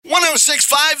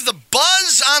106.5 The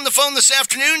Buzz on the phone this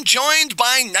afternoon, joined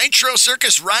by Nitro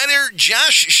Circus rider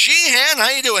Josh Sheehan. How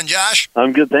you doing, Josh?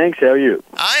 I'm good, thanks. How are you?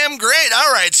 I am great.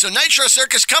 All right, so Nitro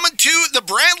Circus coming to the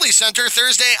Bradley Center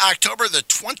Thursday, October the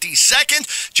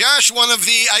 22nd. Josh, one of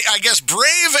the, I guess,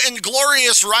 brave and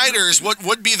glorious riders, what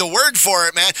would be the word for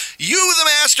it, man. You, the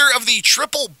master of the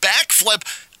triple backflip.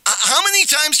 How many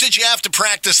times did you have to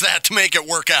practice that to make it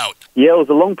work out? Yeah, it was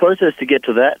a long process to get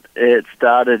to that. It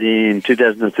started in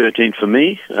 2013 for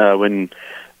me when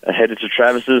I headed to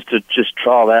Travis's to just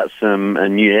trial out some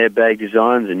new airbag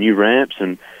designs and new ramps.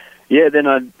 And, yeah, then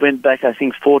I went back, I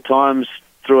think, 4 times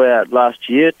throughout last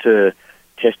year to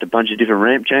test a bunch of different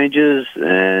ramp changes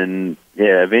and,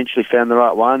 yeah, eventually found the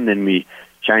right one. Then we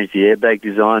changed the airbag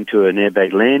design to an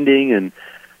airbag landing, and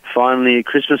finally, at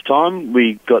Christmas time,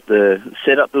 we got the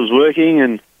setup that was working,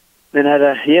 and then had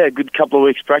a good couple of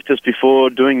weeks practice before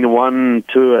doing the one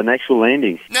to an actual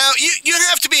landing. Now, you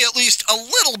have to be at least a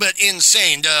little bit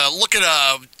insane to look at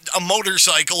a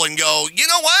motorcycle and go, you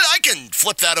know what, I can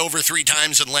flip that over 3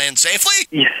 times and land safely?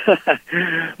 Yeah,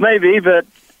 maybe, but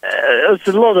it's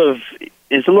a lot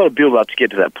of build-up to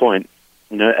get to that point.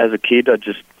 You know, as a kid,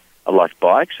 I liked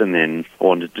bikes, and then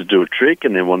wanted to do a trick,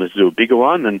 and then wanted to do a bigger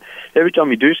one. And every time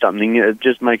you do something, it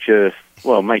just makes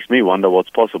me wonder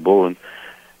what's possible. And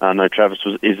I know Travis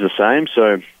is the same.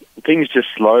 So things just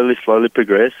slowly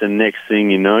progress, and next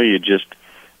thing you know,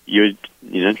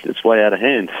 it's way out of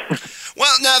hand.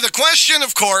 Well, now the question,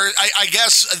 of course, I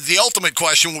guess the ultimate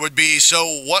question would be, so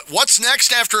what's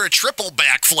next after a triple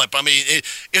backflip? I mean,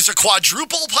 is a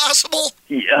quadruple possible?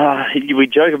 Yeah, we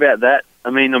joke about that. I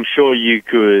mean, I'm sure you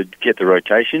could get the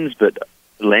rotations, but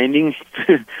landing,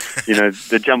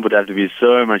 the jump would have to be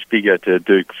so much bigger to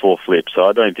do 4 flips. So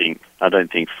I don't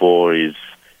think 4 is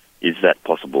that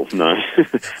possible. No.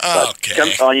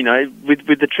 Okay.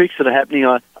 With the tricks that are happening,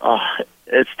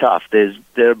 it's tough. There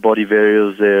are body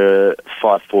varials, there are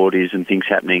 540s and things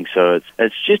happening. So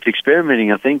it's just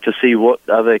experimenting, I think, to see what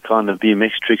other kind of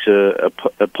BMX tricks are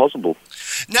possible.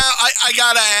 Now, I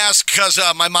got to ask, because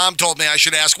my mom told me I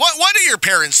should ask, what do your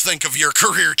parents think of your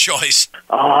career choice?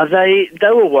 Oh, they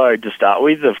were worried to start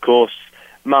with. Of course,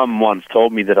 Mum once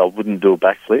told me that I wouldn't do a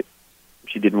backflip.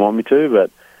 She didn't want me to, but,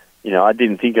 I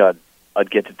didn't think I'd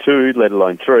get to 2, let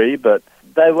alone 3, but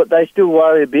they still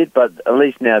worry a bit, but at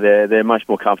least now they're much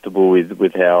more comfortable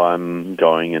with how I'm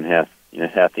going and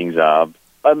how things are.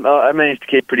 I managed to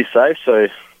keep pretty safe, so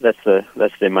that's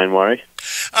their main worry.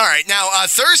 All right. Now,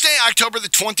 Thursday, October the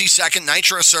 22nd,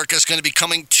 Nitro Circus going to be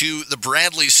coming to the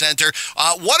Bradley Center.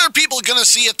 What are people going to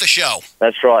see at the show?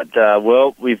 That's right.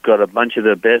 Well, we've got a bunch of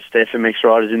the best FMX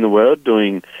riders in the world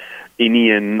doing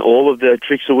any and all of the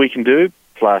tricks that we can do.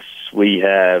 Plus, we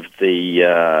have the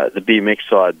BMX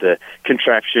side, the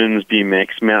contraptions,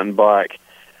 BMX, mountain bike,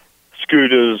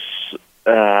 scooters.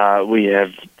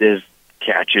 There's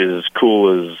couches,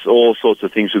 coolers, all sorts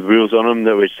of things with wheels on them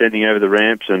that we're sending over the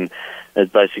ramps, and there's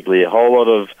basically a whole lot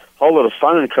of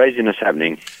fun and craziness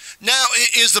happening. Now,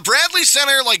 is the Bradley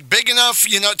Center big enough,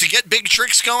 to get big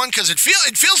tricks going? Because it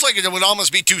feels like it would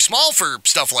almost be too small for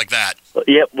stuff like that.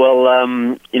 Yeah, well,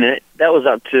 that was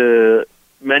up to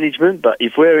management, but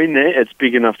if we're in there, it's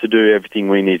big enough to do everything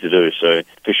we need to do. So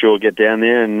for sure, get down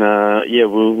there and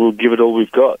we'll give it all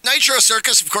we've got. Nitro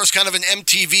Circus, of course, kind of an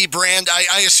MTV brand.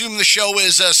 I assume the show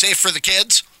is safe for the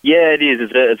kids. Yeah, it is.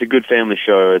 It's a good family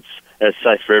show. It's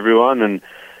safe for everyone, and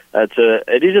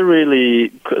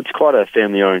it's quite a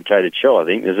family orientated show. I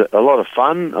think there's a lot of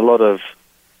fun,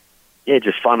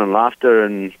 just fun and laughter,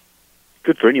 and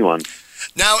good for anyone.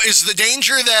 Now, is the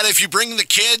danger that if you bring the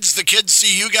kids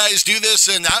see you guys do this,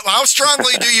 and how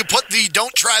strongly do you put the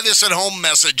 "don't try this at home"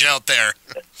 message out there?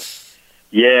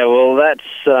 Yeah, well, that's,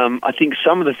 I think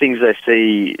some of the things they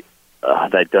see,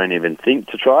 they don't even think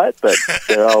to try it, but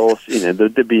there are also, the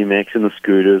BMX and the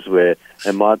scooters where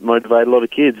it might motivate a lot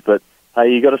of kids, but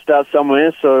hey, you got to start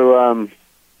somewhere, so,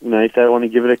 if they want to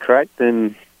give it a crack,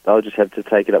 then they'll just have to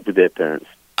take it up with their parents.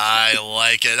 I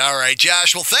like it. All right,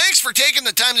 Josh. Well, thanks for taking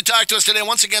the time to talk to us today.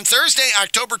 Once again, Thursday,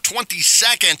 October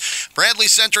 22nd, Bradley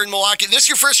Center in Milwaukee. This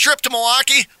your first trip to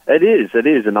Milwaukee? It is,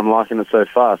 and I'm liking it so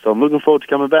far, so I'm looking forward to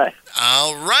coming back.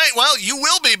 All right. Well, you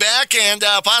will be back, and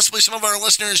possibly some of our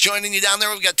listeners joining you down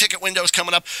there. We've got ticket windows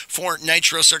coming up for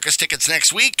Nitro Circus tickets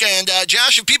next week. And,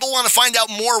 Josh, if people want to find out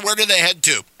more, where do they head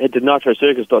to? Head to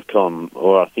nitrocircus.com,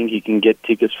 or I think you can get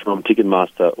tickets from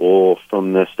Ticketmaster or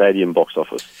from the stadium box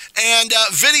office. And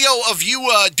video of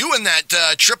you doing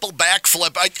that triple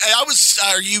backflip.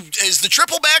 Is the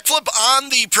triple backflip on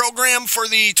the program for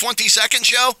the 22nd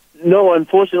show? No,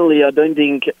 unfortunately, I don't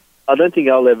think I don't think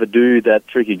I'll ever do that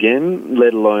trick again,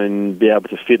 let alone be able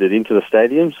to fit it into the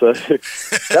stadium. So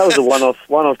that was a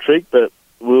one-off trick, but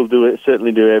we'll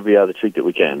certainly do every other trick that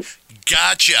we can.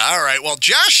 Gotcha. All right. Well,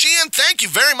 Josh Sheehan, thank you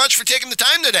very much for taking the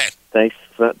time today. Thanks.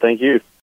 Thank you.